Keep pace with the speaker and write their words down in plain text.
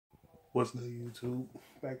What's new, YouTube?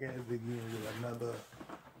 Back at it again with another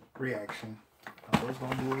reaction. I was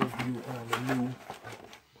gonna do a review on the new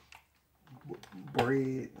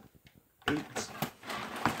Bread 8,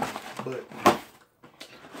 but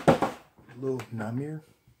little Nahmir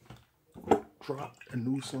dropped a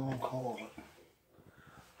new song called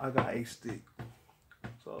I Got a Stick.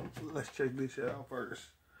 So let's check this shit out first.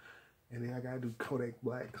 And then I gotta do Kodak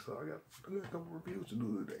Black, so I got a couple reviews to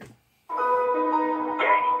do today.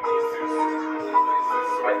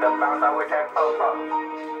 With the bounce, I wish I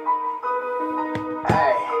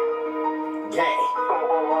hey, gang.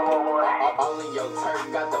 Only your turf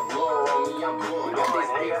got the blower on me. I'm blowing. Got this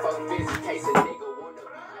big fuck fizzy case a nigga wanna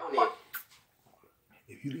be on it.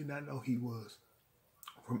 If you did not know he was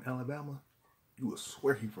from Alabama, you would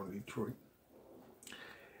swear he from Detroit.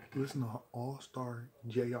 Listen to All-Star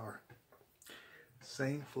JR.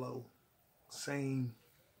 Same flow, same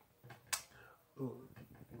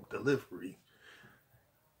delivery.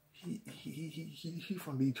 He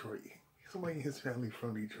from Detroit. Somebody in his family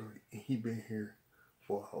from Detroit, and he been here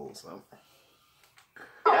for a whole summer.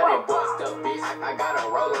 That ain't bust up, bitch. I got a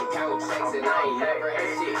rolling count checks and I ain't never had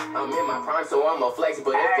shit. I'm in my prime, so I'm a flex.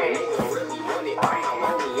 But if a nigga really want it, I'm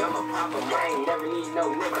on me, I'm a pop him. I ain't never need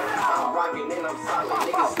no nigga. I'm rocking and I'm solid.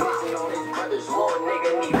 Nigga snitching on his brother's war.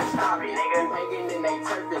 Nigga need to stop it. Nigga hanging in they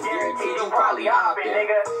turf is guaranteed you probably hopping.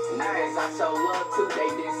 Niggas I show love to, they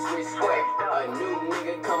disrespect. A new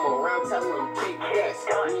nigga come around, tell him kick ass.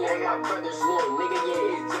 Me and my brother's war. Nigga,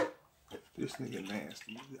 yeah, it's just. This nigga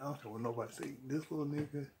nasty. I don't care what nobody say. This little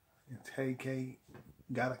nigga and TK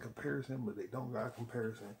got a comparison, but they don't got a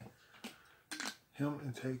comparison. Him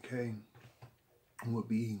and TK would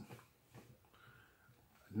be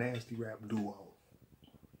a nasty rap duo.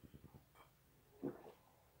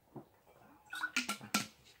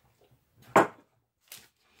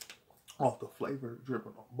 Off the flavor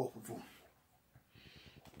dripping on both of them.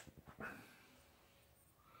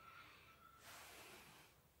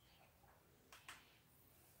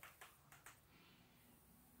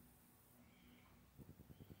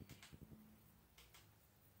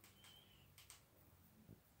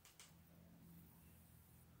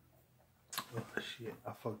 Oh shit,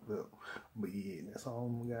 I fucked up. But yeah, that's all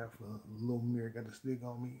we got for Lil Mirror. Got the stick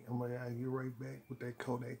on me. I'm gonna get right back with that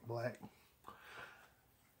Kodak Black.